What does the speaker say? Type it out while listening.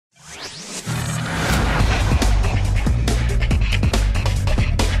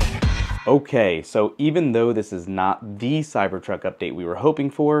Okay, so even though this is not the Cybertruck update we were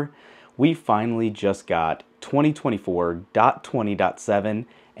hoping for, we finally just got 2024.20.7,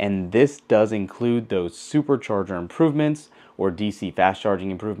 and this does include those supercharger improvements or DC fast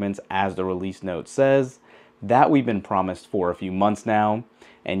charging improvements, as the release note says, that we've been promised for a few months now.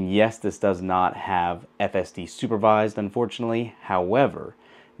 And yes, this does not have FSD supervised, unfortunately. However,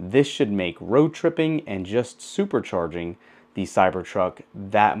 this should make road tripping and just supercharging the Cybertruck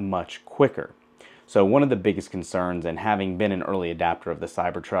that much quicker. So one of the biggest concerns, and having been an early adapter of the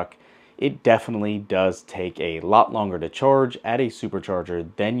Cybertruck, it definitely does take a lot longer to charge at a supercharger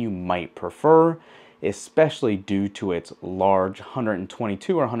than you might prefer, especially due to its large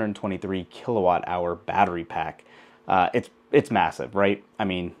 122 or 123 kilowatt hour battery pack. It's massive, right? I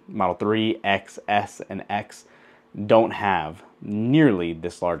mean, Model 3, X, S, and X don't have nearly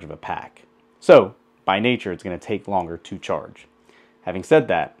this large of a pack. So by nature, it's going to take longer to charge. Having said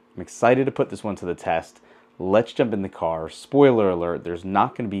that, I'm excited to put this one to the test. Let's jump in the car. Spoiler alert, there's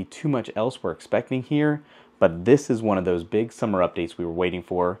not going to be too much else we're expecting here, but this is one of those big summer updates we were waiting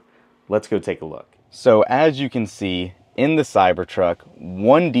for. Let's go take a look. So as you can see in the Cybertruck,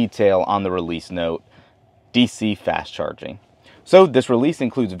 one detail on the release note, DC fast charging. So this release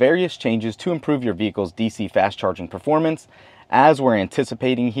includes various changes to improve your vehicle's DC fast charging performance. As we're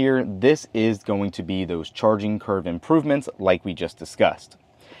anticipating here, this is going to be those charging curve improvements like we just discussed.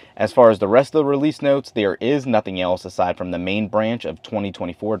 As far as the rest of the release notes, there is nothing else aside from the main branch of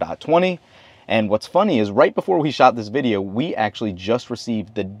 2024.20. And what's funny is right before we shot this video, we actually just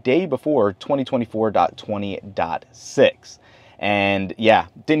received the day before 2024.20.6. And yeah,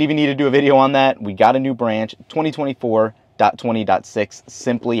 didn't even need to do a video on that. We got a new branch. 2024.20.6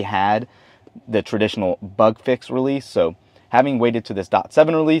 simply had the traditional bug fix release. So having waited to this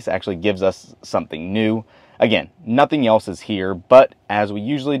 .7 release actually gives us something new. Again, nothing else is here, but as we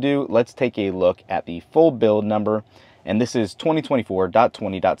usually do, let's take a look at the full build number. And this is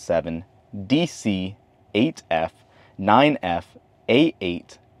 2024.20.7 DC 8F 9F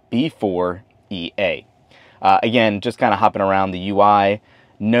A8 B4 EA. Again, just kind of hopping around the UI,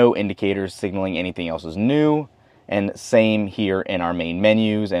 no indicators signaling anything else is new, and same here in our main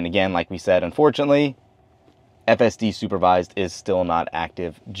menus. And again, like we said, unfortunately, FSD supervised is still not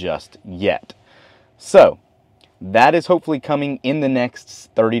active just yet. So that is hopefully coming in the next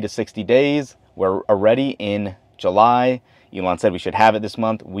 30 to 60 days. We're already in July. Elon said we should have it this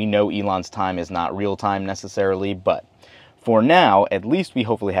month. We know Elon's time is not real time necessarily, but for now, at least we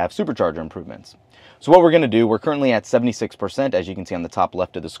hopefully have supercharger improvements. So what we're going to do, we're currently at 76%, as you can see on the top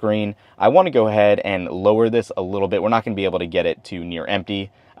left of the screen. I want to go ahead and lower this a little bit. We're not going to be able to get it to near empty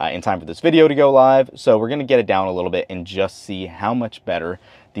in time for this video to go live. So we're going to get it down a little bit and just see how much better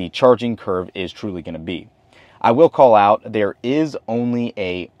the charging curve is truly going to be. I will call out, there is only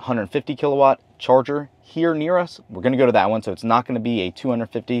a 150 kilowatt charger here near us. We're going to go to that one, so it's not going to be a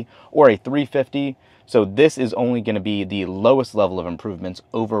 250 or a 350. So this is only going to be the lowest level of improvements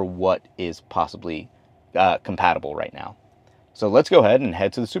over what is possibly compatible right now. So let's go ahead and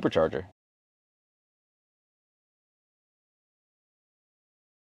head to the supercharger.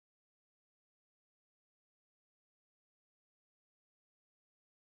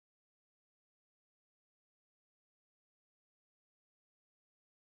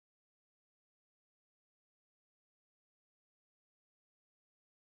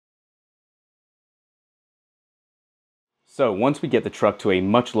 So once we get the truck to a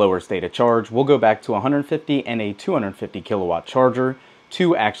much lower state of charge, we'll go back to 150 and a 250 kilowatt charger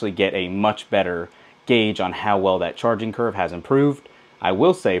to actually get a much better gauge on how well that charging curve has improved. I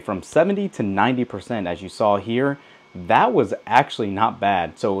will say from 70 to 90%, as you saw here, that was actually not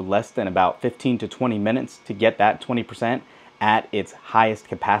bad. So less than about 15 to 20 minutes to get that 20% at its highest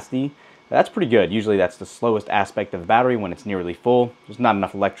capacity. That's pretty good. Usually that's the slowest aspect of the battery when it's nearly full. There's not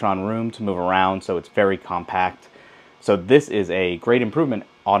enough electron room to move around, so it's very compact. So this is a great improvement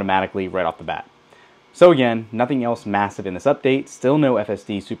automatically right off the bat. So again, nothing else massive in this update. Still no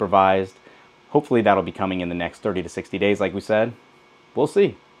FSD supervised. Hopefully that'll be coming in the next 30 to 60 days like we said. We'll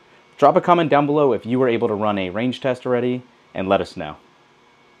see. Drop a comment down below if you were able to run a range test already and let us know.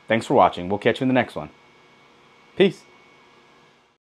 Thanks for watching. We'll catch you in the next one. Peace.